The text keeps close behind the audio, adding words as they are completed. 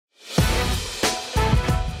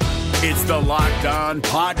It's the Locked On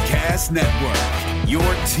Podcast Network, your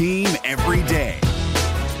team every day.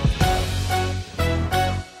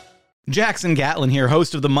 Jackson Gatlin here,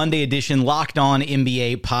 host of the Monday edition Locked On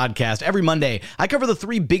NBA podcast. Every Monday, I cover the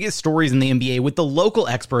three biggest stories in the NBA with the local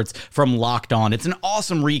experts from Locked On. It's an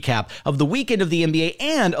awesome recap of the weekend of the NBA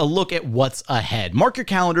and a look at what's ahead. Mark your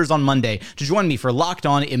calendars on Monday to join me for Locked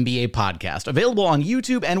On NBA podcast, available on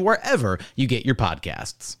YouTube and wherever you get your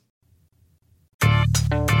podcasts.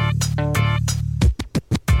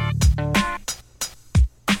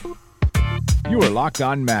 You are Locked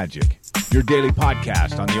On Magic, your daily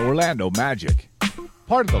podcast on the Orlando Magic.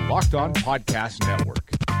 Part of the Locked On Podcast Network,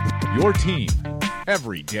 your team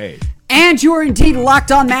every day. And you are indeed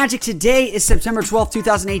Locked On Magic. Today is September 12th,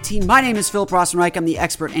 2018. My name is Philip Rosenreich. I'm the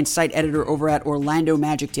expert and site editor over at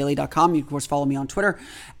OrlandoMagicDaily.com. You can, of course, follow me on Twitter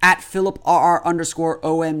at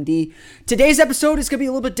PhilipRR_OMD. Today's episode is going to be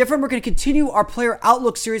a little bit different. We're going to continue our player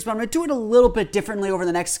outlook series, but I'm going to do it a little bit differently over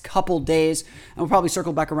the next couple days. And we'll probably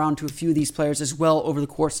circle back around to a few of these players as well over the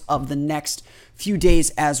course of the next few days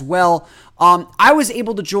as well. I was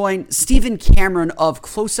able to join Stephen Cameron of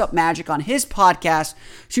Close Up Magic on his podcast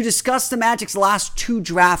to discuss the Magic's last two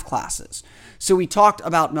draft classes. So we talked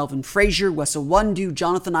about Melvin Frazier, Wes Iwundu,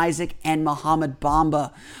 Jonathan Isaac, and Mohamed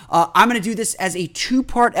Bamba. I'm going to do this as a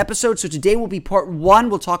two-part episode. So today will be part one.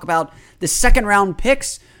 We'll talk about the second-round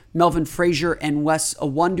picks, Melvin Frazier and Wes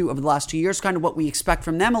Iwundu over the last 2 years, kind of what we expect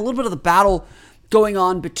from them, a little bit of the battle going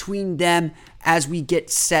on between them as we get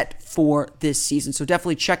set for this season. So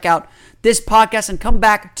definitely check out this podcast and come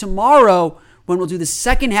back tomorrow when we'll do the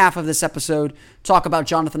second half of this episode, talk about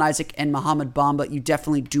Jonathan Isaac and Mohamed Bamba. You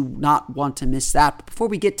definitely do not want to miss that. But before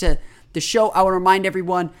we get to the show, I want to remind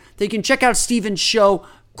everyone that you can check out Steven's show,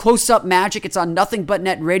 Close Up Magic. It's on Nothing But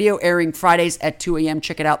Net Radio, airing Fridays at 2 a.m.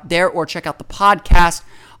 Check it out there, or check out the podcast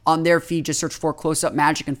on their feed. Just search for Close Up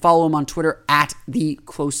Magic and follow him on Twitter at the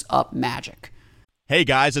Close Up Magic. Hey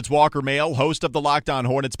guys, it's Walker Mail, host of the Locked On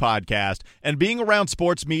Hornets podcast, and being around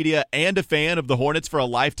sports media and a fan of the Hornets for a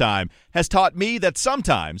lifetime has taught me that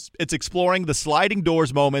sometimes it's exploring the sliding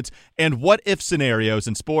doors moments and what-if scenarios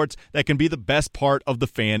in sports that can be the best part of the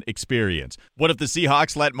fan experience. What if the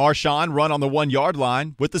Seahawks let Marshawn run on the 1-yard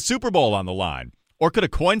line with the Super Bowl on the line? Or could a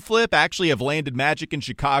coin flip actually have landed Magic in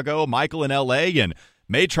Chicago, Michael in L.A., and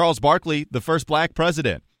made Charles Barkley the first black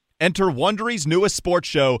president? Enter Wondery's newest sports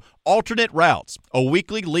show, Alternate Routes, a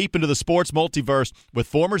weekly leap into the sports multiverse with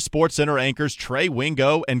former SportsCenter anchors Trey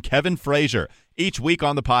Wingo and Kevin Frazier. Each week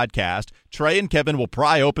on the podcast, Trey and Kevin will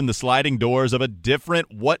pry open the sliding doors of a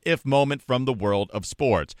different what-if moment from the world of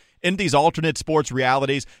sports. In these alternate sports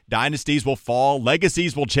realities, dynasties will fall,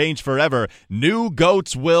 legacies will change forever, new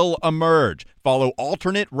GOATs will emerge. Follow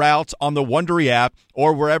Alternate Routes on the Wondery app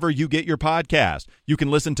or wherever you get your podcast. You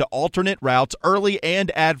can listen to Alternate Routes early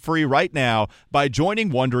and ad-free right now by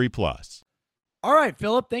joining Wondery Plus. All right,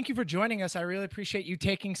 Philip, thank you for joining us. I really appreciate you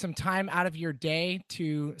taking some time out of your day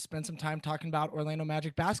to spend some time talking about Orlando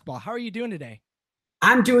Magic basketball. How are you doing today?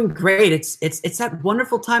 I'm doing great. It's that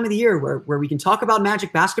wonderful time of the year where we can talk about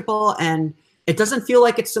Magic basketball and it doesn't feel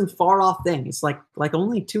like it's some far off thing. It's like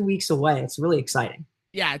only 2 weeks away. It's really exciting.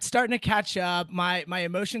 Yeah, it's starting to catch up. My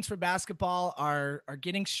emotions for basketball are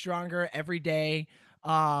getting stronger every day.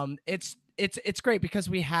 It's great because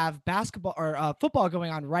we have basketball or football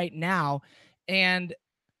going on right now, and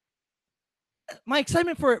my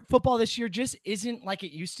excitement for football this year just isn't like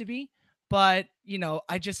it used to be. But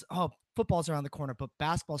football's around the corner, but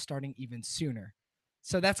basketball's starting even sooner.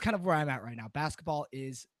 So that's kind of where I'm at right now. Basketball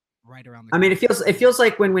is right around the corner. I mean, it feels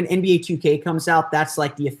like when NBA 2K comes out, that's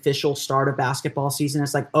like the official start of basketball season.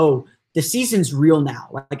 It's like, oh, the season's real now.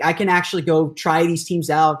 Like I can actually go try these teams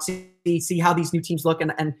out, see how these new teams look.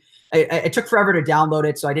 And it took forever to download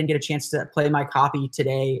it, so I didn't get a chance to play my copy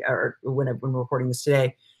today or when we're recording this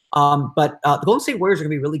today. But the Golden State Warriors are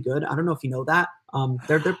going to be really good. I don't know if you know that.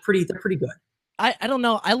 They're pretty good. I don't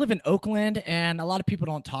know. I live in Oakland, and a lot of people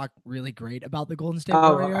don't talk really great about the Golden State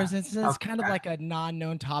Warriors. Okay. It's kind of like a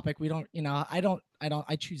non-known topic. We don't,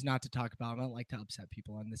 I choose not to talk about them. I don't like to upset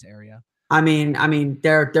people in this area. I mean,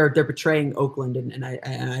 they're betraying Oakland, and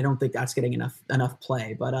I don't think that's getting enough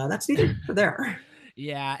play. But that's neither there.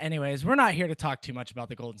 Yeah. Anyways, we're not here to talk too much about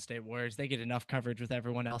the Golden State Warriors. They get enough coverage with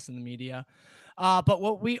everyone else in the media. But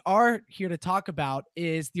what we are here to talk about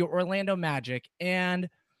is the Orlando Magic, and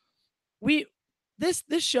this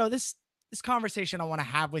show, this conversation I want to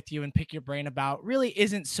have with you and pick your brain about really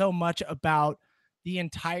isn't so much about the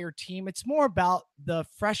entire team. It's more about the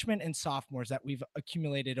freshmen and sophomores that we've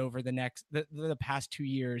accumulated over the past 2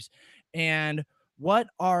 years and what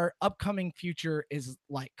our upcoming future is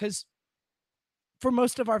like. Because for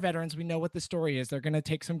most of our veterans, we know what the story is. They're going to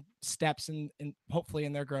take some steps and hopefully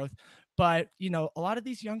in their growth. But, a lot of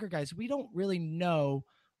these younger guys, we don't really know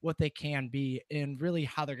what they can be and really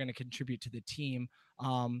how they're going to contribute to the team.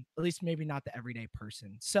 At least maybe not the everyday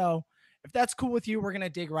person. So if that's cool with you, we're going to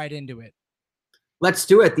dig right into it. Let's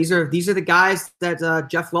do it. These are the guys that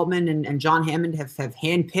Jeff Weltman and John Hammond have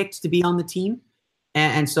handpicked to be on the team.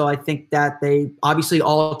 And so I think that they obviously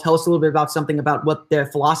all tell us a little bit about something about what their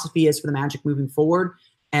philosophy is for the Magic moving forward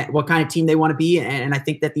and what kind of team they want to be. And I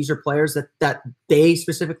think that these are players that they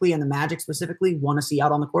specifically and the Magic specifically want to see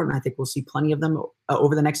out on the court. And I think we'll see plenty of them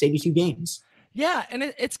over the next 82 games. Yeah, and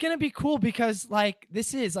it's going to be cool because,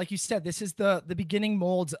 this is, like you said, this is the beginning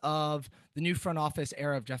molds of the new front office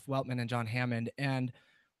era of Jeff Weltman and John Hammond. And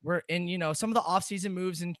we're in, some of the offseason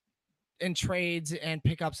moves and trades and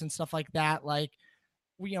pickups and stuff like that.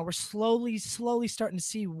 We're slowly starting to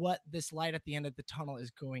see what this light at the end of the tunnel is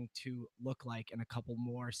going to look like in a couple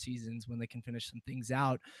more seasons when they can finish some things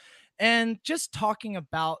out. And just talking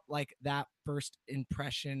about that first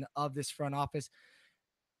impression of this front office,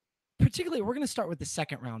 particularly, we're going to start with the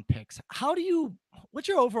second round picks. What's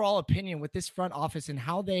your overall opinion with this front office and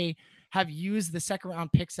how they have used the second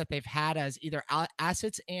round picks that they've had as either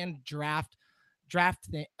assets and draft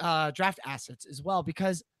assets as well?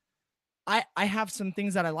 Because I have some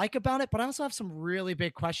things that I like about it, but I also have some really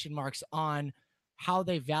big question marks on how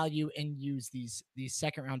they value and use these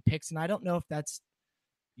second round picks. And I don't know if that's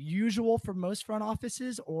usual for most front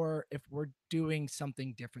offices or if we're doing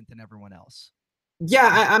something different than everyone else.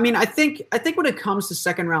 Yeah, I think when it comes to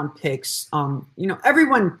second round picks,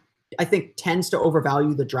 everyone I think tends to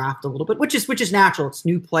overvalue the draft a little bit, which is natural. It's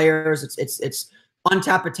new players, it's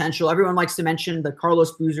untapped potential. Everyone likes to mention the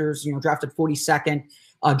Carlos Boozers, drafted 42nd,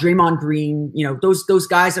 Draymond Green, those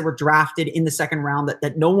guys that were drafted in the second round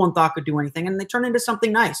that no one thought could do anything, and they turn into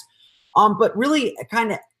something nice. But really,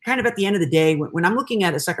 kind of at the end of the day, when I'm looking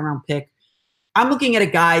at a second round pick, I'm looking at a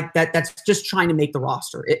guy that's just trying to make the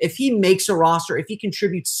roster. If he makes a roster, if he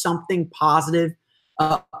contributes something positive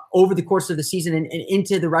over the course of the season and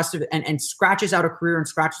into the rest of it and scratches out a career and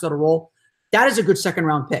scratches out a role, that is a good second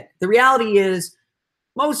round pick. The reality is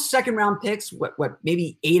most second round picks,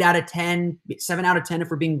 maybe 8 out of 10, 7 out of 10 if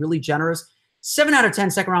we're being really generous, 7 out of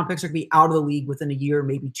 10 second round picks are going to be out of the league within a year,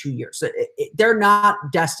 maybe 2 years. So they're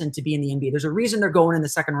not destined to be in the NBA. There's a reason they're going in the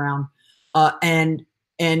second round.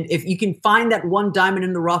 And if you can find that one diamond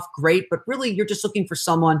in the rough, great. But really, you're just looking for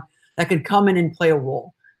someone that can come in and play a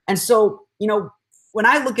role. And so, when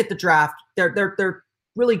I look at the draft, there are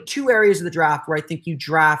really 2 areas of the draft where I think you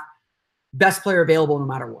draft best player available no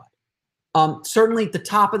matter what. Certainly at the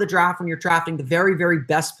top of the draft, when you're drafting the very, very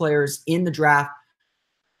best players in the draft,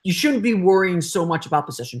 you shouldn't be worrying so much about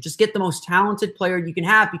position. Just get the most talented player you can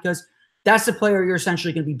have because that's the player you're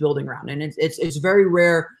essentially going to be building around. And it's very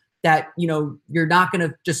rare that, you're not going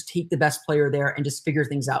to just take the best player there and just figure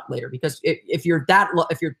things out later. Because if you're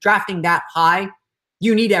drafting that high,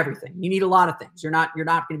 you need everything. You need a lot of things. You're not going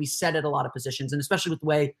to be set at a lot of positions. And especially with the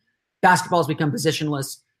way basketball has become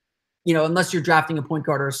positionless, unless you're drafting a point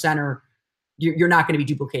guard or a center, you're not going to be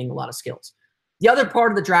duplicating a lot of skills. The other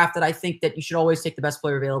part of the draft that I think that you should always take the best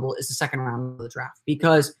player available is the second round of the draft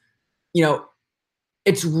because,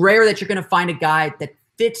 it's rare that you're going to find a guy that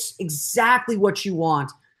fits exactly what you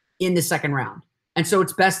want in the second round. And so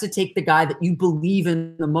it's best to take the guy that you believe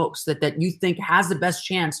in the most, that you think has the best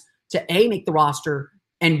chance to A, make the roster,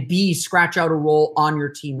 and B, scratch out a role on your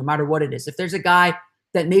team, no matter what it is. If there's a guy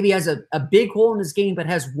that maybe has a big hole in his game but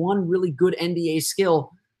has one really good NBA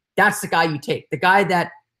skill, that's the guy you take. The guy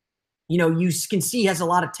that, you can see has a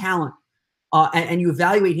lot of talent and you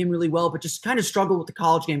evaluate him really well, but just kind of struggle with the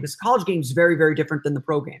college game because the college game is very, very different than the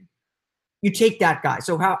pro game. You take that guy.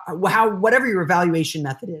 So whatever your evaluation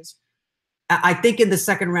method is, I think in the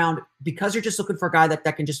second round, because you're just looking for a guy that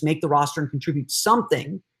can just make the roster and contribute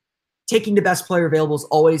something, taking the best player available is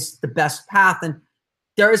always the best path. And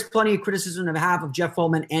there is plenty of criticism to have of Jeff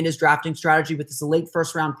Weltman and his drafting strategy with this late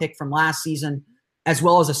first round pick from last season, as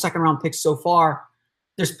well as a second round pick so far.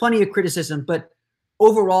 There's plenty of criticism, but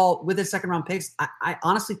overall, with his second round picks, I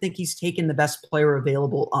honestly think he's taken the best player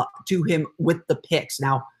available to him with the picks.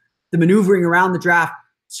 Now, the maneuvering around the draft,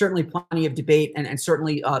 certainly plenty of debate and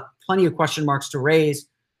certainly plenty of question marks to raise.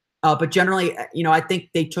 But generally, I think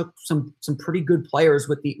they took some pretty good players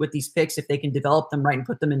with these picks if they can develop them right and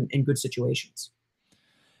put them in good situations.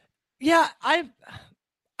 Yeah,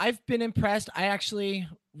 I've been impressed. I actually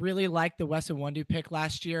really liked the Wes Iwundu pick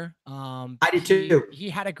last year. I did too. He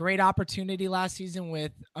had a great opportunity last season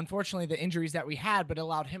with, unfortunately, the injuries that we had, but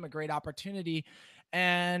allowed him a great opportunity.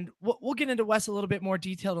 And we'll get into Wes a little bit more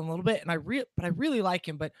detailed in a little bit. And I really like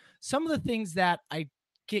him. But some of the things that I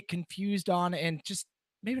get confused on, and just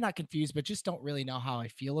maybe not confused, but just don't really know how I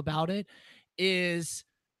feel about it, is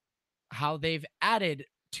how they've added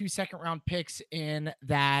 2 second-round picks in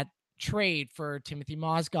that trade for Timothy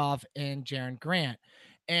Mozgov and Jaren Grant,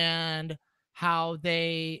 and how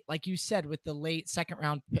they, like you said, with the late second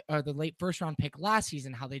round or the late first round pick last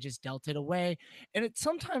season, how they just dealt it away. And it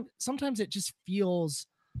sometimes it just feels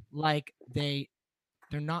like they're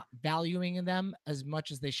not valuing them as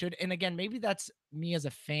much as they should. And again, maybe that's me as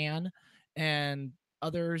a fan, and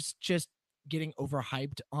others just getting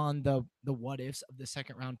overhyped on the what ifs of the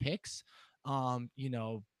second round picks.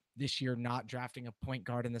 This year not drafting a point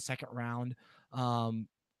guard in the second round,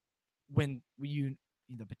 when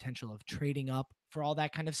the potential of trading up for all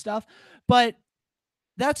that kind of stuff. But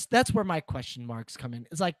that's where my question marks come in.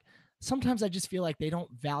 It's like, sometimes I just feel like they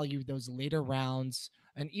don't value those later rounds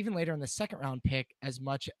and even later in the second round pick as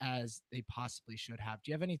much as they possibly should have.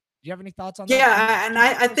 Do you have any thoughts on that? Yeah. And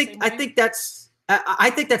I think that's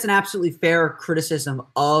an absolutely fair criticism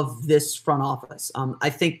of this front office. I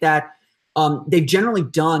think that they've generally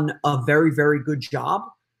done a very, very good job,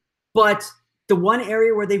 but the one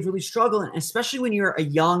area where they've really struggled, and especially when you're a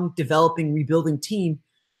young, developing, rebuilding team,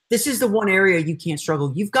 this is the one area you can't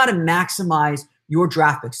struggle. You've got to maximize your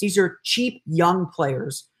draft picks. These are cheap, young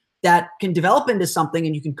players that can develop into something,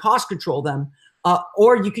 and you can cost control them,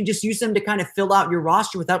 or you can just use them to kind of fill out your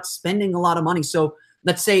roster without spending a lot of money. So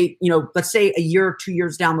let's say a year or 2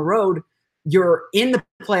 years down the road, you're in the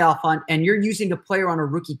playoff hunt and you're using a player on a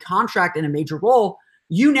rookie contract in a major role.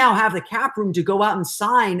 You now have the cap room to go out and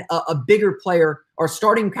sign a bigger player or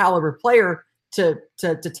starting caliber player to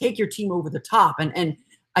take your team over the top. And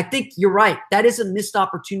I think you're right. That is a missed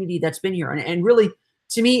opportunity that's been here. And really,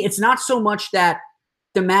 to me, it's not so much that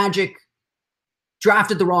the Magic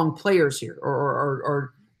drafted the wrong players here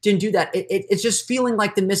or didn't do that. It's just feeling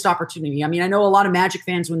like the missed opportunity. I mean, I know a lot of Magic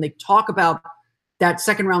fans, when they talk about that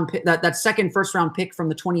second round pick, that second first round pick from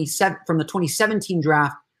the 2017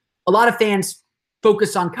 draft, a lot of fans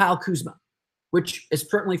focus on Kyle Kuzma, which is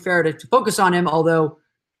certainly fair to focus on him. Although,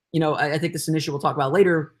 I think this is an issue we'll talk about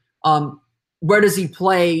later. Where does he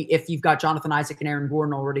play if you've got Jonathan Isaac and Aaron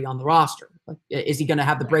Gordon already on the roster? Like, is he going to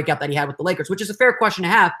have the breakout that he had with the Lakers, which is a fair question to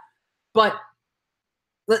have. But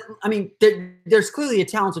I mean, there's clearly a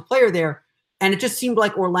talented player there. And it just seemed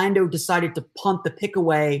like Orlando decided to punt the pick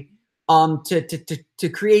away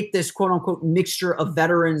to create this quote unquote mixture of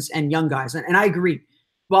veterans and young guys. And I agree.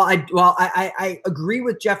 Well, I agree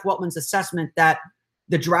with Jeff Weltman's assessment that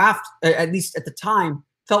the draft, at least at the time,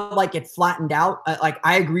 felt like it flattened out.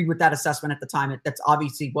 I agreed with that assessment at the time. That's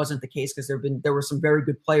obviously wasn't the case, because there were some very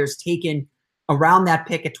good players taken around that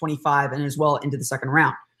pick at 25 and as well into the second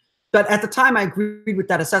round. But at the time, I agreed with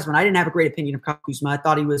that assessment. I didn't have a great opinion of Kyle Kuzma. I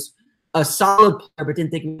thought he was a solid player, but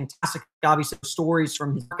didn't think he was fantastic. Obviously, stories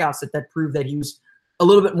from his workouts that proved that he was a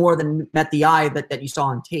little bit more than met the eye that you saw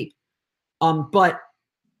on tape. But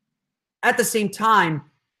at the same time,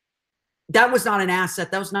 that was not an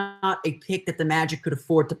asset. That was not a pick that the Magic could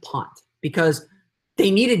afford to punt, because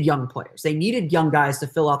they needed young players. They needed young guys to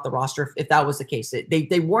fill out the roster if that was the case.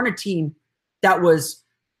 They weren't a team that was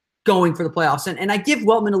going for the playoffs. And I give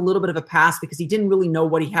Weltman a little bit of a pass because he didn't really know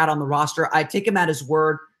what he had on the roster. I take him at his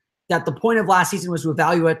word that the point of last season was to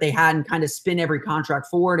evaluate what they had and kind of spin every contract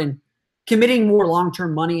forward, and committing more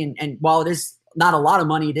long-term money. And while it is not a lot of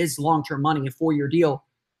money, it is long-term money, a 4-year deal.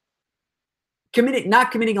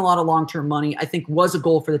 Not committing a lot of long-term money, I think, was a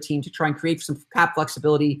goal for the team to try and create some cap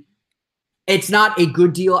flexibility. It's not a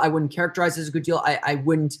good deal. I wouldn't characterize it as a good deal. I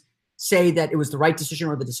wouldn't say that it was the right decision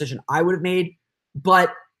or the decision I would have made,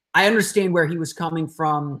 but I understand where he was coming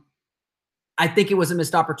from. I think it was a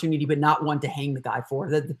missed opportunity, but not one to hang the guy for.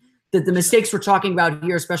 The mistakes we're talking about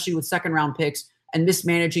here, especially with second-round picks and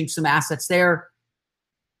mismanaging some assets there,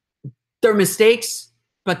 they're mistakes,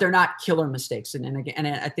 but they're not killer mistakes. And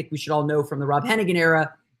I think we should all know from the Rob Hennigan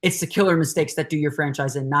era, it's the killer mistakes that do your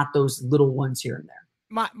franchise and not those little ones here and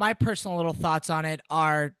there. My personal little thoughts on it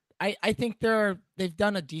are, I think they've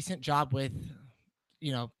done a decent job with,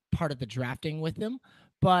 part of the drafting with them,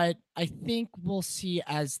 but I think we'll see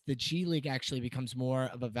as the G League actually becomes more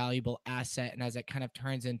of a valuable asset, and as it kind of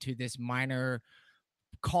turns into this minor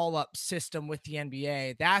call-up system with the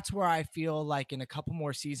NBA, that's where I feel like in a couple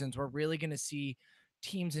more seasons, we're really going to see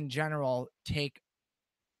teams in general take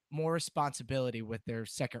more responsibility with their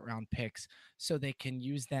second round picks, so they can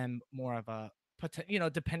use them more of a,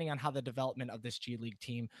 depending on how the development of this G League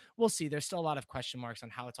team, we'll see. There's still a lot of question marks on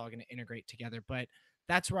how it's all going to integrate together, but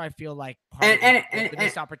that's where I feel like part of the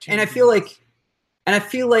missed opportunity. And I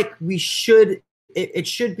feel like we should it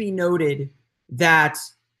should be noted that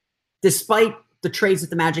despite the trades that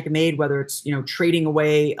the Magic have made, whether it's trading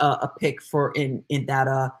away a pick for in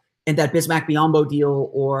that Bismack Biyombo deal,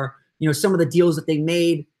 or some of the deals that they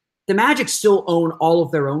made, the Magic still own all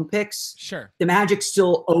of their own picks. Sure. The Magic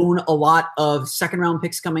still own a lot of second-round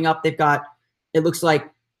picks coming up. They've got, it looks like,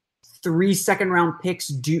 3 second-round picks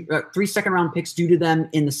due to them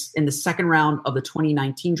in the second round of the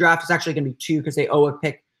 2019 draft. It's actually going to be 2 because they owe a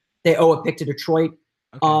pick. They owe a pick to Detroit.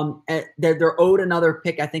 Okay. They're owed another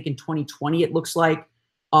pick, I think, in 2020. It looks like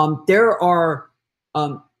there are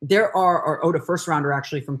owed a first rounder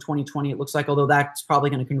actually from 2020. It looks like, although that's probably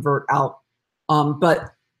going to convert out.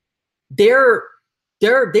 But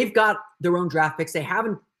they've got their own draft picks. They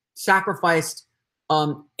haven't sacrificed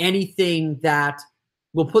anything that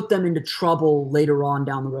will put them into trouble later on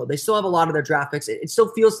down the road. They still have a lot of their draft picks. It still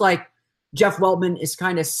feels like Jeff Weltman is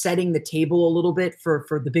kind of setting the table a little bit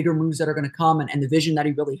for the bigger moves that are going to come and the vision that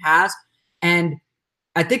he really has. And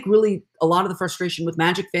I think really a lot of the frustration with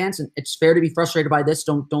Magic fans, and it's fair to be frustrated by this,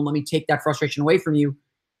 don't let me take that frustration away from you.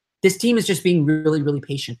 This team is just being really, really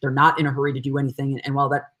patient. They're not in a hurry to do anything. And while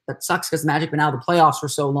that sucks because the Magic have been out of the playoffs for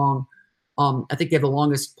so long, I think they have the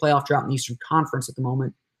longest playoff drought in the Eastern Conference at the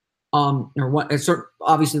moment.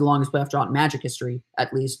 Obviously the longest playoff drought in Magic history,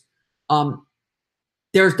 at least.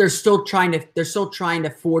 They're still trying to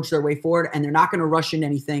forge their way forward, and they're not going to rush into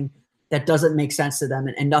anything that doesn't make sense to them,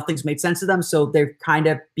 and nothing's made sense to them. So they're kind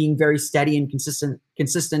of being very steady and consistent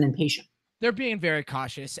and patient. They're being very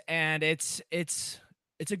cautious, and it's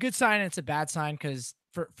a good sign and it's a bad sign, because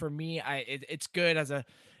for me, it's good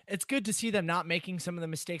to see them not making some of the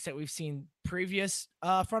mistakes that we've seen previous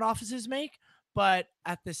front offices make. But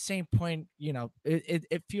at the same point,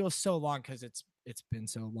 it feels so long because it's been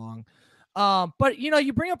so long. But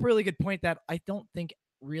you bring up a really good point that I don't think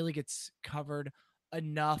really gets covered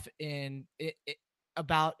enough in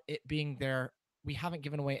about it being there. We haven't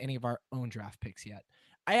given away any of our own draft picks yet.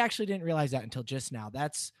 I actually didn't realize that until just now.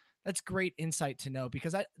 That's great insight to know,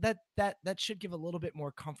 because that should give a little bit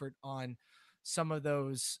more comfort on some of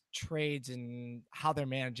those trades and how they're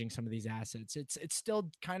managing some of these assets. It's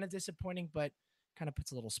still kind of disappointing, but kind of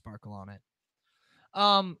puts a little sparkle on it.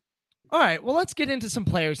 All right, well, let's get into some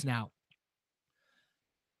players now.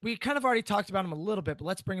 We kind of already talked about him a little bit, but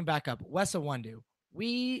let's bring him back up. Wes Iwundu.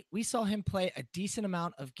 We saw him play a decent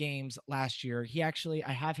amount of games last year.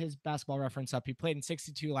 I have his basketball reference up. He played in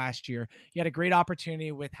 62 last year. He had a great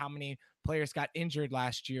opportunity with how many players got injured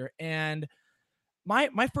last year. And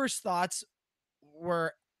my first thoughts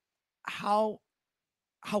were how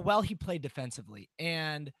well he played defensively,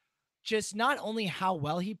 and just not only how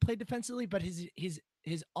well he played defensively, but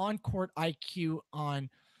his on-court IQ on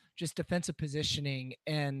just defensive positioning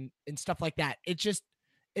and stuff like that.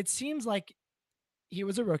 It seems like he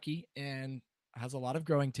was a rookie and has a lot of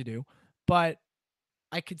growing to do, but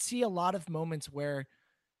I could see a lot of moments where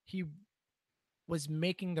he was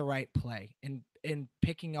making the right play and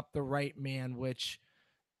picking up the right man, which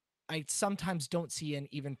I sometimes don't see in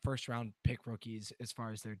even first round pick rookies as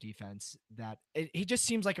far as their defense. He just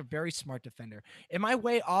seems like a very smart defender. Am I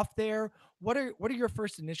way off there? What are your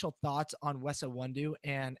first initial thoughts on Wes Iwundu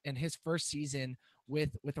and his first season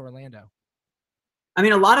with Orlando? I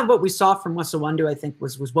mean, a lot of what we saw from Wes Iwundu, I think,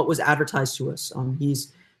 was what was advertised to us.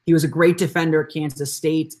 He was a great defender at Kansas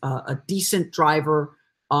State, a decent driver,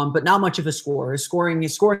 but not much of a scorer. His scoring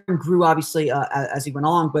grew obviously as he went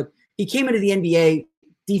along, but he came into the NBA.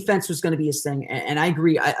 Defense was going to be his thing, and I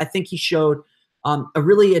agree. I think he showed a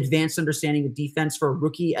really advanced understanding of defense for a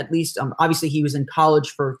rookie, at least. Obviously, he was in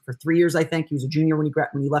college for 3 years. I think he was a junior when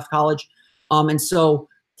he left college, and so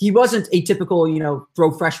he wasn't a typical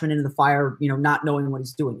throw freshman into the fire, not knowing what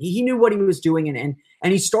he's doing. He knew what he was doing, and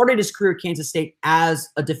he started his career at Kansas State as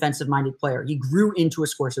a defensive minded player. He grew into a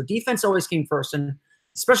scorer, so defense always came first, and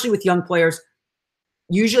especially with young players,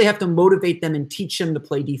 you usually have to motivate them and teach them to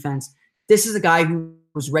play defense. This is a guy who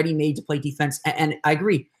was ready-made to play defense. And I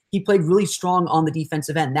agree. He played really strong on the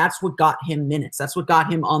defensive end. That's what got him minutes. That's what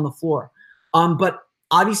got him on the floor. But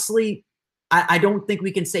obviously, I don't think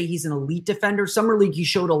we can say he's an elite defender. Summer League, he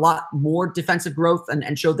showed a lot more defensive growth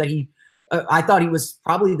and showed that I thought he was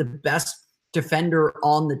probably the best defender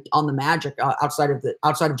on the Magic outside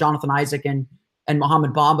of Jonathan Isaac and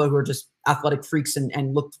Mohamed Bamba, who are just athletic freaks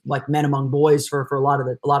and looked like men among boys for a lot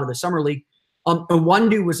of the Summer League.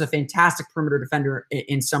 Iwundu was a fantastic perimeter defender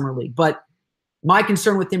in Summer League, but my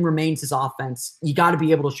concern with him remains his offense. You got to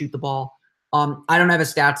be able to shoot the ball. I don't have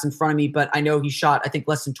his stats in front of me, but I know he shot, I think,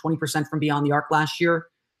 less than 20% from beyond the arc last year.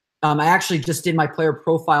 I actually just did my player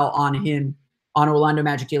profile on him on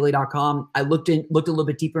OrlandoMagicDaily.com. I looked a little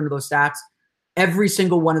bit deeper into those stats. Every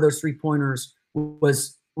single one of those 3-pointers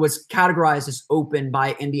was categorized as open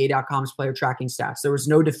by NBA.com's player tracking stats. There was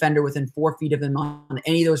no defender within 4 feet of him on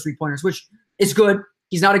any of those 3-pointers, which is good.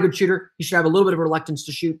 He's not a good shooter. He should have a little bit of reluctance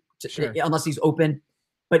to shoot unless he's open.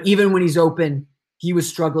 But even when he's open, he was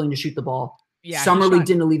struggling to shoot the ball. Yeah, Summerlee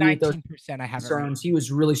didn't alleviate those I have concerns. He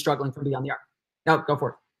was really struggling from beyond the arc. No, go for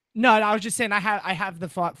it. No, I was just saying I have the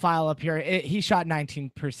file up here. He shot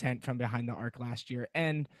 19% from behind the arc last year,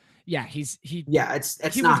 and yeah, he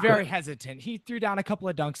was very hesitant. He threw down a couple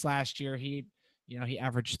of dunks last year. He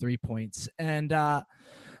averaged 3 points, and that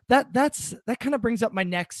kind of brings up my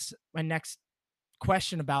next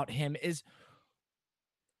question about him is,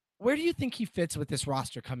 where do you think he fits with this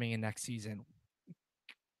roster coming in next season?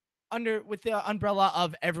 With the umbrella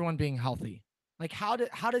of everyone being healthy. Like, how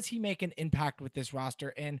does he make an impact with this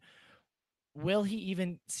roster, and will he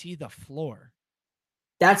even see the floor?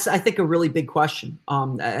 That's, I think, a really big question.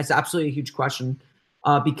 That's absolutely a huge question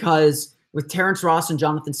because with Terrence Ross and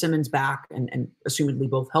Jonathan Simmons back and assumedly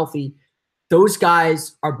both healthy, those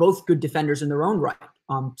guys are both good defenders in their own right.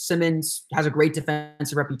 Simmons has a great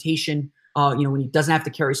defensive reputation. When he doesn't have to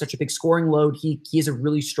carry such a big scoring load, he is a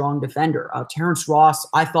really strong defender. Terrence Ross,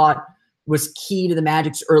 I thought, was key to the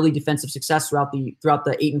Magic's early defensive success throughout the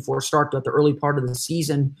 8-4 start, throughout the early part of the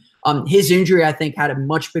season. His injury, I think, had a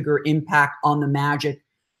much bigger impact on the Magic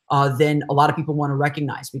than a lot of people want to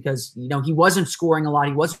recognize because, he wasn't scoring a lot.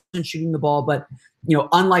 He wasn't shooting the ball. But,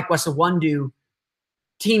 unlike Wes Iwundu,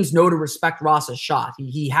 teams know to respect Ross's shot.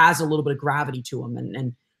 He has a little bit of gravity to him.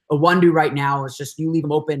 And Iwundu right now is just, you leave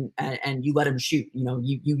him open and you let him shoot.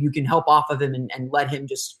 You can help off of him and let him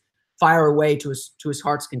just fire away to his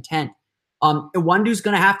heart's content. Iwundu's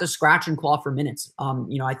going to have to scratch and claw for minutes.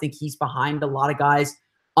 I think he's behind a lot of guys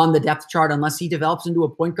on the depth chart unless he develops into a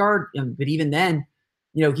point guard. But even then,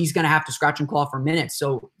 he's going to have to scratch and claw for minutes.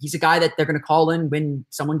 So he's a guy that they're going to call in when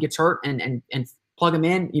someone gets hurt and plug him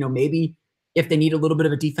in. Maybe if they need a little bit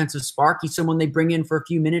of a defensive spark, he's someone they bring in for a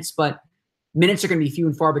few minutes. But minutes are going to be few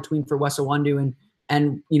and far between for Wes Iwundu.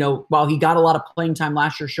 And while he got a lot of playing time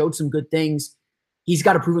last year, showed some good things, he's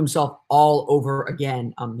got to prove himself all over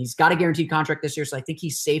again. He's got a guaranteed contract this year, so I think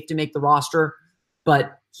he's safe to make the roster,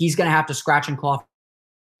 but he's going to have to scratch and claw.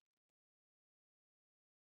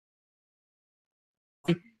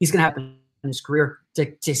 He's going to have to in his career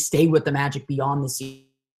to stay with the Magic beyond the season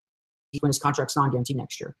when his contract's non-guaranteed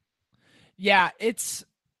next year. Yeah,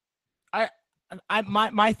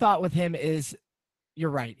 my thought with him is, you're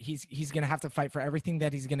right. He's going to have to fight for everything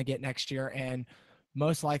that he's going to get next year, and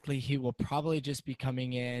most likely he will probably just be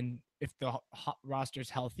coming in if the roster's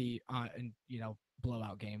healthy and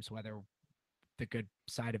blowout games, whether the good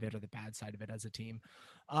side of it or the bad side of it as a team.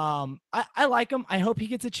 I like him. I hope he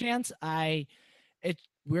gets a chance.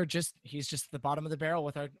 He's just the bottom of the barrel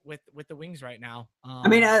with the Wings right now.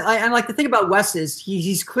 I like the thing about Wes is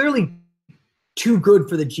he's clearly too good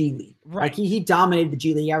for the G League. Right. Like he dominated the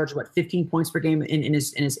G League. He averaged 15 points per game in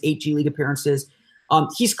his 8 G League appearances.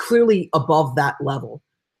 He's clearly above that level.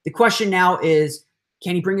 The question now is,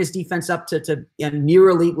 can he bring his defense up to a near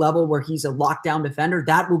elite level where he's a lockdown defender?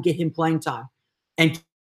 That will get him playing time. And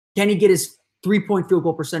can he get his 3-point field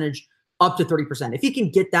goal percentage up to 30%? If he can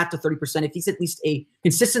get that to 30%, if he's at least a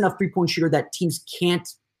consistent enough 3-point shooter that teams can't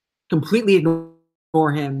completely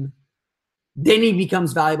ignore him, then he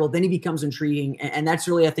becomes valuable. Then he becomes intriguing. And that's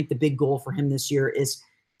really, I think, the big goal for him this year is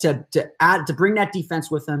to bring that defense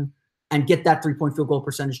with him and get that 3-point field goal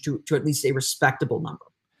percentage to at least a respectable number.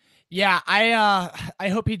 Yeah, I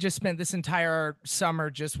hope he just spent this entire summer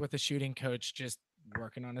just with a shooting coach, just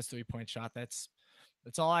working on his 3-point shot. That's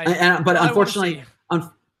all But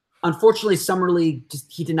unfortunately, Summer League,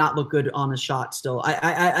 he did not look good on his shot still.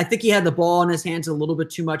 I think he had the ball in his hands a little bit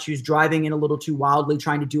too much. He was driving in a little too wildly,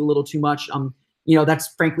 trying to do a little too much. That's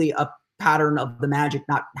frankly a pattern of the Magic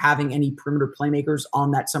not having any perimeter playmakers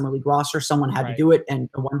on that Summer League roster. Someone had to do it,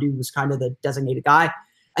 and Iwundu was kind of the designated guy.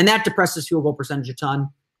 And that depressed his field goal percentage a ton.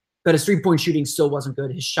 But his 3-point shooting still wasn't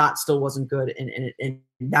good. His shot still wasn't good. And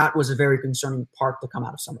that was a very concerning part to come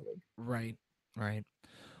out of Summer League. Right.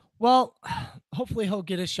 Well, hopefully he'll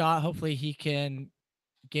get a shot. Hopefully he can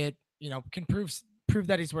can prove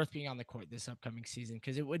that he's worth being on the court this upcoming season,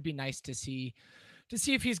 because it would be nice to see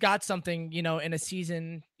if he's got something, in a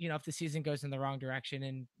season, if the season goes in the wrong direction,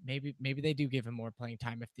 and maybe they do give him more playing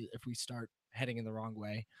time if we start heading in the wrong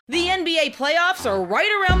way. The NBA playoffs are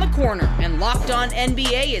right around the corner, and Locked On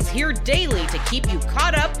NBA is here daily to keep you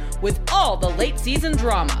caught up with all the late season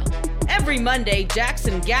drama. Every Monday,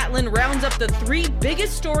 Jackson Gatlin rounds up the 3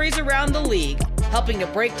 biggest stories around the league, helping to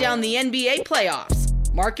break down the NBA playoffs.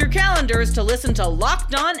 Mark your calendars to listen to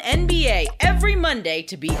Locked On NBA every Monday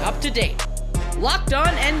to be up to date. Locked On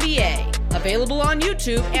NBA, Available on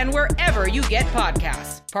YouTube and wherever you get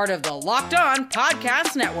podcasts. Part of the Locked On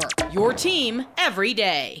Podcast Network. Your team every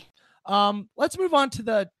day. Let's move on to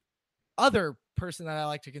the other person that I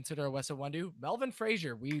like to consider a Wes Iwundu, Melvin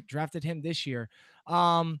Frazier. We drafted him this year.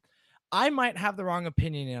 I might have the wrong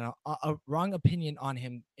opinion on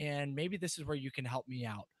him, and maybe this is where you can help me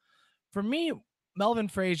out. For me, Melvin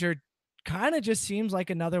Frazier kind of just seems like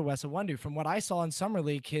another Wes Iwundu. From what I saw in Summer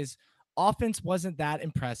League, his offense wasn't that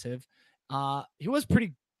impressive. He was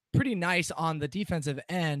pretty nice on the defensive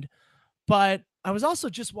end, but I was also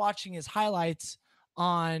just watching his highlights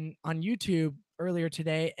on YouTube earlier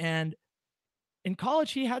today, and in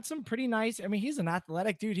college, he had some pretty nice. I mean, he's an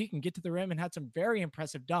athletic dude. He can get to the rim and had some very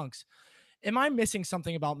impressive dunks. Am I missing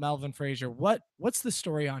something about Melvin Frazier? What's the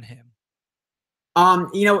story on him?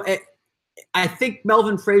 I think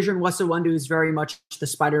Melvin Frazier and Wes Iwundu is very much the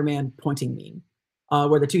Spider-Man pointing meme,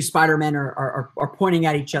 where the two Spider-Men are pointing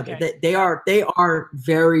at each other. Okay. They are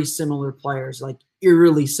very similar players, like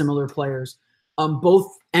eerily similar players.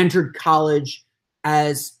 Both entered college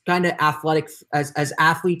as kind of athletic, as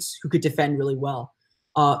athletes who could defend really well.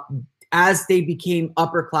 As they became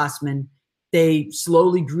upperclassmen, they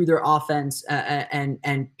slowly grew their offense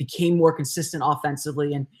and became more consistent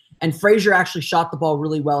offensively. And Frazier actually shot the ball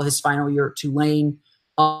really well his final year at Tulane.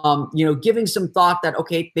 Giving some thought that,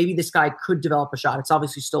 okay, maybe this guy could develop a shot. It's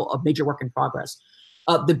obviously still a major work in progress.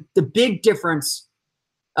 The big difference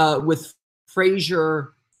with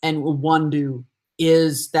Frazier and Iwundu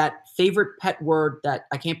is that favorite pet word that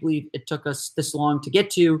I can't believe it took us this long to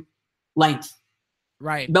get to, length.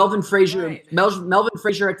 Right. Melvin Frazier at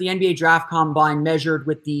the NBA Draft Combine measured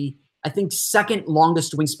with the, I think, second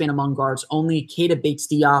longest wingspan among guards. Only Keita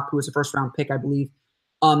Bates-Diop, who was a first-round pick, I believe,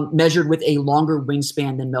 measured with a longer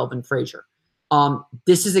wingspan than Melvin Frazier.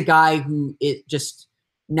 This is a guy who it just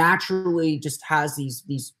naturally just has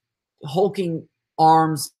these hulking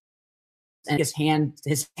arms, and his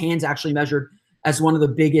hands actually measured as one of the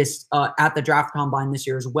biggest at the Draft Combine this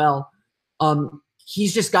year as well.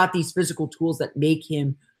 He's just got these physical tools that make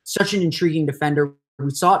him such an intriguing defender. We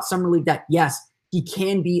saw at Summer League that, yes, he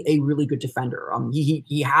can be a really good defender.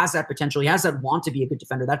 He has that potential. He has that want to be a good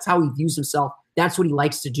defender. That's how he views himself. That's what he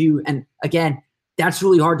likes to do. And again, that's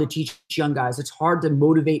really hard to teach young guys. It's hard to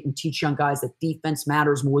motivate and teach young guys that defense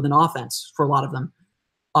matters more than offense for a lot of them.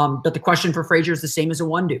 But the question for Frazier is the same as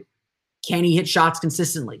Iwundu. Can he hit shots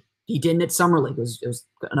consistently? He didn't at Summer League. It was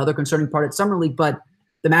another concerning part at Summer League, but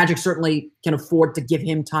the Magic certainly can afford to give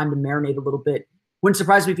him time to marinate a little bit. Wouldn't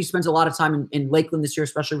surprise me if he spends a lot of time in Lakeland this year,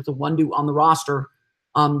 especially with Iwundu on the roster.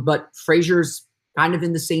 But Frazier's kind of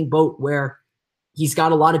in the same boat where he's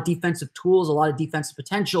got a lot of defensive tools, a lot of defensive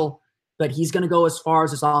potential, but he's going to go as far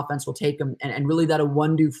as his offense will take him. And really that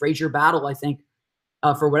Iwundu-Frazier battle, I think,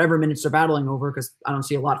 for whatever minutes they're battling over, because I don't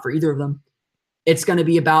see a lot for either of them, it's going to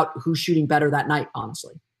be about who's shooting better that night,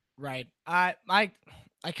 honestly. Right. I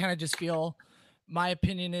kind of just feel my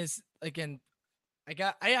opinion is, again,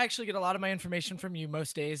 I actually get a lot of my information from you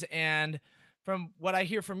most days, and from what I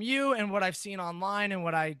hear from you and what I've seen online and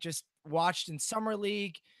what I just watched in Summer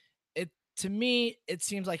League, to me, it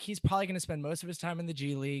seems like he's probably going to spend most of his time in the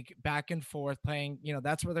G League, back and forth playing.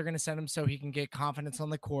 That's where they're going to send him so he can get confidence on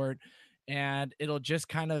the court, and it'll just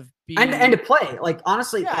kind of be and to play. Like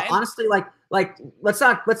honestly, let's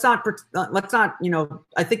not.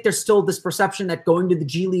 I think there's still this perception that going to the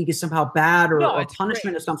G League is somehow bad or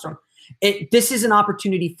punishment of some sort. This is an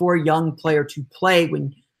opportunity for a young player to play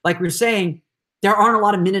when, like we're saying, there aren't a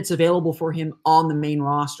lot of minutes available for him on the main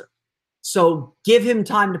roster. So give him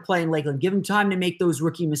time to play in Lakeland. Give him time to make those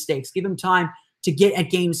rookie mistakes. Give him time to get at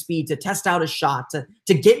game speed, to test out a shot,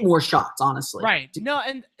 to get more shots, honestly. Right. No,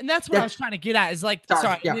 and that's what I was trying to get at is like,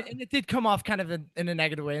 and it did come off kind of in a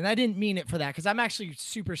negative way. And I didn't mean it for that, because I'm actually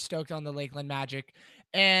super stoked on the Lakeland Magic.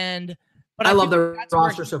 But I love the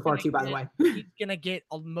roster so far too, by the way. He's going to get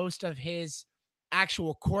most of his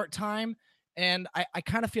actual court time. And I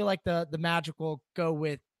kind of feel like the Magic will go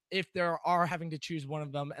with, if there are having to choose one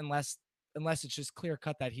of them, unless it's just clear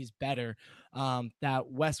cut that he's better, that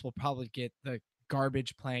Wes will probably get the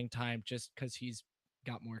garbage playing time just because he's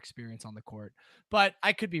got more experience on the court. But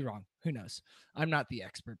I could be wrong. Who knows? I'm not the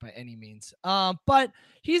expert by any means. But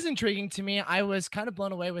he's intriguing to me. I was kind of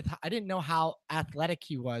blown away with, I didn't know how athletic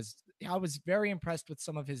he was. I was very impressed with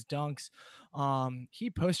some of his dunks. He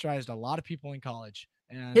posterized a lot of people in college.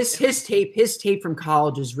 And his tape from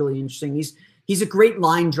college is really interesting. He's a great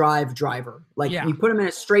line driver. Like you put him in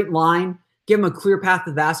a straight line, give him a clear path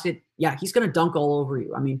to the basket. Yeah, he's going to dunk all over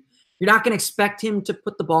you. I mean, you're not going to expect him to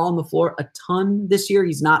put the ball on the floor a ton this year.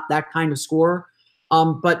 He's not that kind of scorer.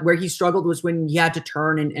 But where he struggled was when he had to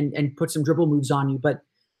turn and put some dribble moves on you. But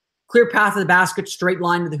clear path to the basket, straight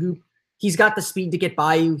line to the hoop. He's got the speed to get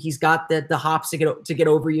by you. He's got the hops to get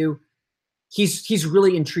over you. He's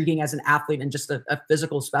really intriguing as an athlete and just a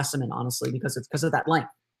physical specimen, honestly, because of that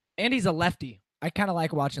length. And he's a lefty. I kind of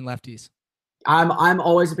like watching lefties. I'm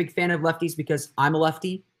always a big fan of lefties because I'm a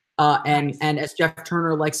lefty. And as Jeff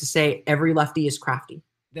Turner likes to say, every lefty is crafty.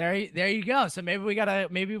 There you go. So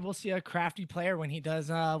maybe we'll see a crafty player when he does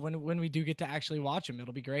when we do get to actually watch him.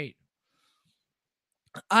 It'll be great.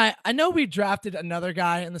 I know we drafted another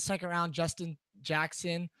guy in the second round, Justin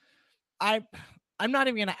Jackson. I'm not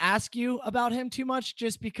even going to ask you about him too much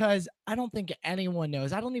just because I don't think anyone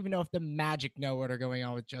knows. I don't even know if the Magic know what are going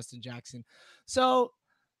on with Justin Jackson. So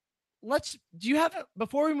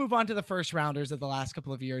before we move on to the first rounders of the last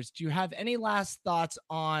couple of years, do you have any last thoughts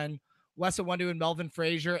on Wes Iwundu and Melvin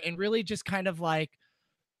Frazier and really just kind of like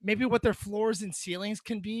maybe what their floors and ceilings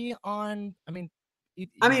can be on?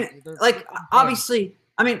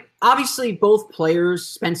 Obviously both players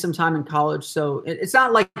spent some time in college, so it's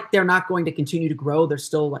not like they're not going to continue to grow. They're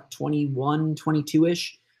still 21,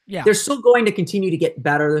 22-ish. Yeah. They're still going to continue to get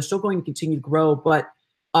better. They're still going to continue to grow, but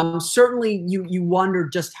certainly you wonder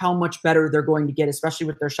just how much better they're going to get, especially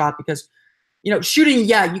with their shot, because, shooting,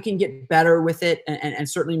 yeah, you can get better with it and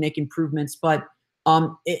certainly make improvements, but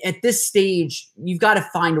at this stage, you've got to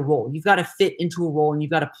find a role. You've got to fit into a role, and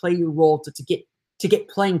you've got to play your role to get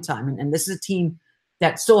playing time. And this is a team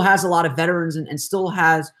that still has a lot of veterans and still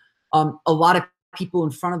has a lot of people in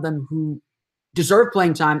front of them who deserve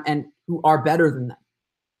playing time and who are better than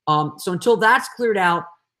them. So until that's cleared out,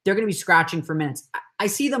 they're going to be scratching for minutes. I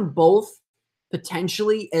see them both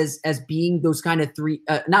potentially as being those kind of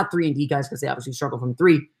not 3-and-D guys, because they obviously struggle from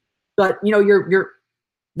three, but you're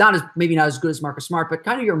maybe not as good as Marcus Smart, but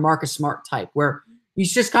kind of your Marcus Smart type, where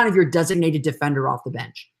he's just kind of your designated defender off the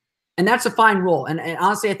bench. And that's a fine role. And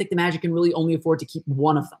honestly, I think the Magic can really only afford to keep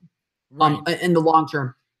one of them in the long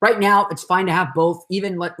term. Right now, it's fine to have both.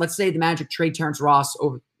 Even let's say the Magic trade Terrence Ross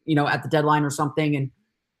over, at the deadline or something, and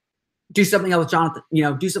do something else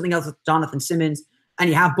with Jonathan Simmons, and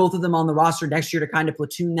you have both of them on the roster next year to kind of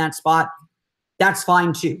platoon that spot. That's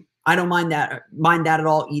fine too. I don't mind that at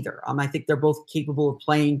all either. I think they're both capable of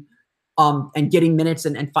playing and getting minutes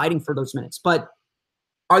and fighting for those minutes. But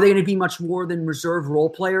are they going to be much more than reserve role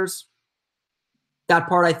players? That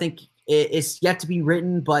part, I think, is yet to be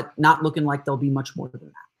written, but not looking like they'll be much more than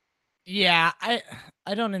that. Yeah,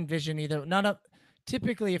 I don't envision either.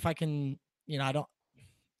 Typically, if I can, I don't.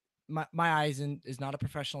 My eyes is not a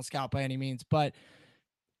professional scout by any means, but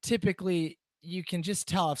typically you can just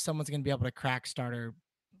tell if someone's going to be able to crack starter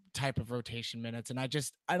type of rotation minutes. And I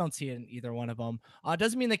don't see it in either one of them. It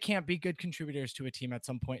doesn't mean they can't be good contributors to a team at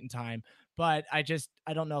some point in time, but I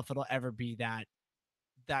don't know if it'll ever be that.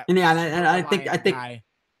 And yeah, and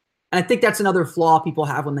I think that's another flaw people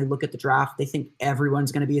have when they look at the draft. They think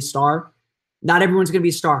everyone's going to be a star. Not everyone's going to be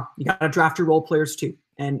a star. You got to draft your role players too.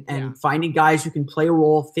 And finding guys who can play a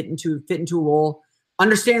role, fit into a role,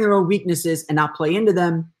 understand their own weaknesses and not play into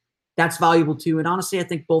them, that's valuable too. And honestly, I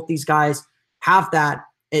think both these guys have that.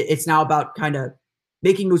 It's now about kind of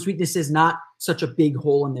making those weaknesses not such a big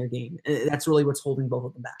hole in their game. That's really what's holding both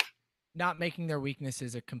of them back. Not making their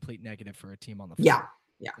weaknesses a complete negative for a team on the floor.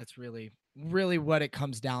 Yeah. That's really, really what it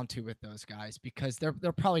comes down to with those guys, because they're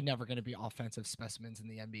probably never going to be offensive specimens in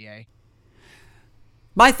the NBA.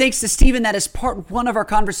 My thanks to Steven. That is part one of our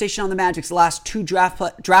conversation on the Magic's last two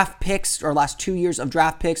draft picks, or last 2 years of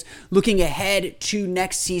draft picks, looking ahead to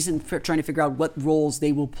next season, trying to figure out what roles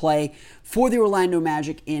they will play for the Orlando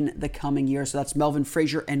Magic in the coming year. So that's Melvin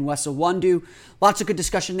Frazier and Wes Iwundu. Lots of good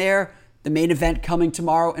discussion there. The main event coming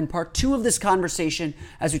tomorrow in part two of this conversation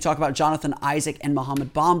as we talk about Jonathan Isaac and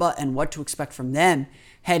Mohamed Bamba and what to expect from them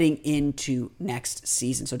heading into next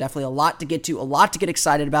season. So definitely a lot to get to, a lot to get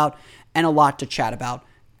excited about, and a lot to chat about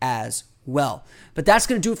as well. But that's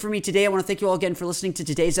going to do it for me today. I want to thank you all again for listening to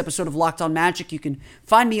today's episode of Locked On Magic. You can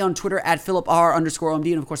find me on Twitter at PhilipR_OMD,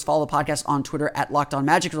 and of course follow the podcast on Twitter at Locked On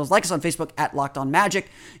Magic, as well as like us on Facebook at Locked On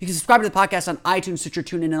Magic. You can subscribe to the podcast on iTunes, Stitcher,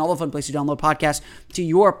 TuneIn, and all the fun places you download podcasts to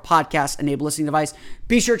your podcast-enabled listening device.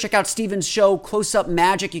 Be sure to check out Steven's show, Close Up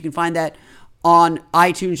Magic. You can find that on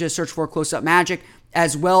iTunes. Just search for Close Up Magic,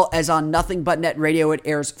 as well as on Nothing But Net Radio. It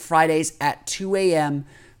airs Fridays at 2 a.m.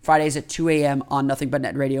 on Nothing But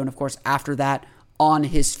Net Radio, and of course after that on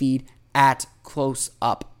his feed at the Close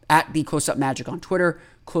Up Magic on Twitter,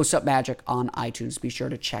 Close Up Magic on iTunes. Be sure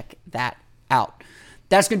to check that out.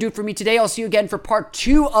 That's going to do it for me today. I'll see you again for part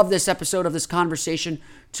two of this episode of this conversation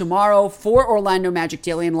tomorrow for Orlando Magic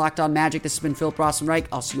Daily and Locked On Magic. This has been Philip Rossman-Reich.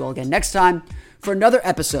 I'll see you all again next time for another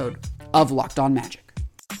episode of Locked On Magic.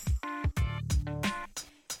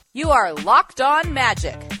 You are Locked On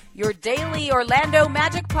Magic, your daily Orlando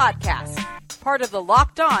Magic podcast, part of the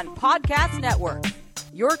Locked On Podcast Network,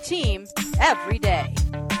 your team every day.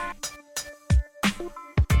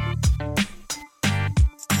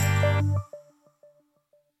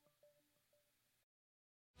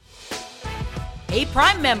 Hey,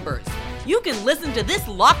 Prime members, you can listen to this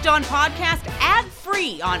Locked On podcast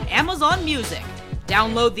ad-free on Amazon Music.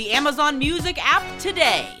 Download the Amazon Music app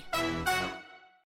today.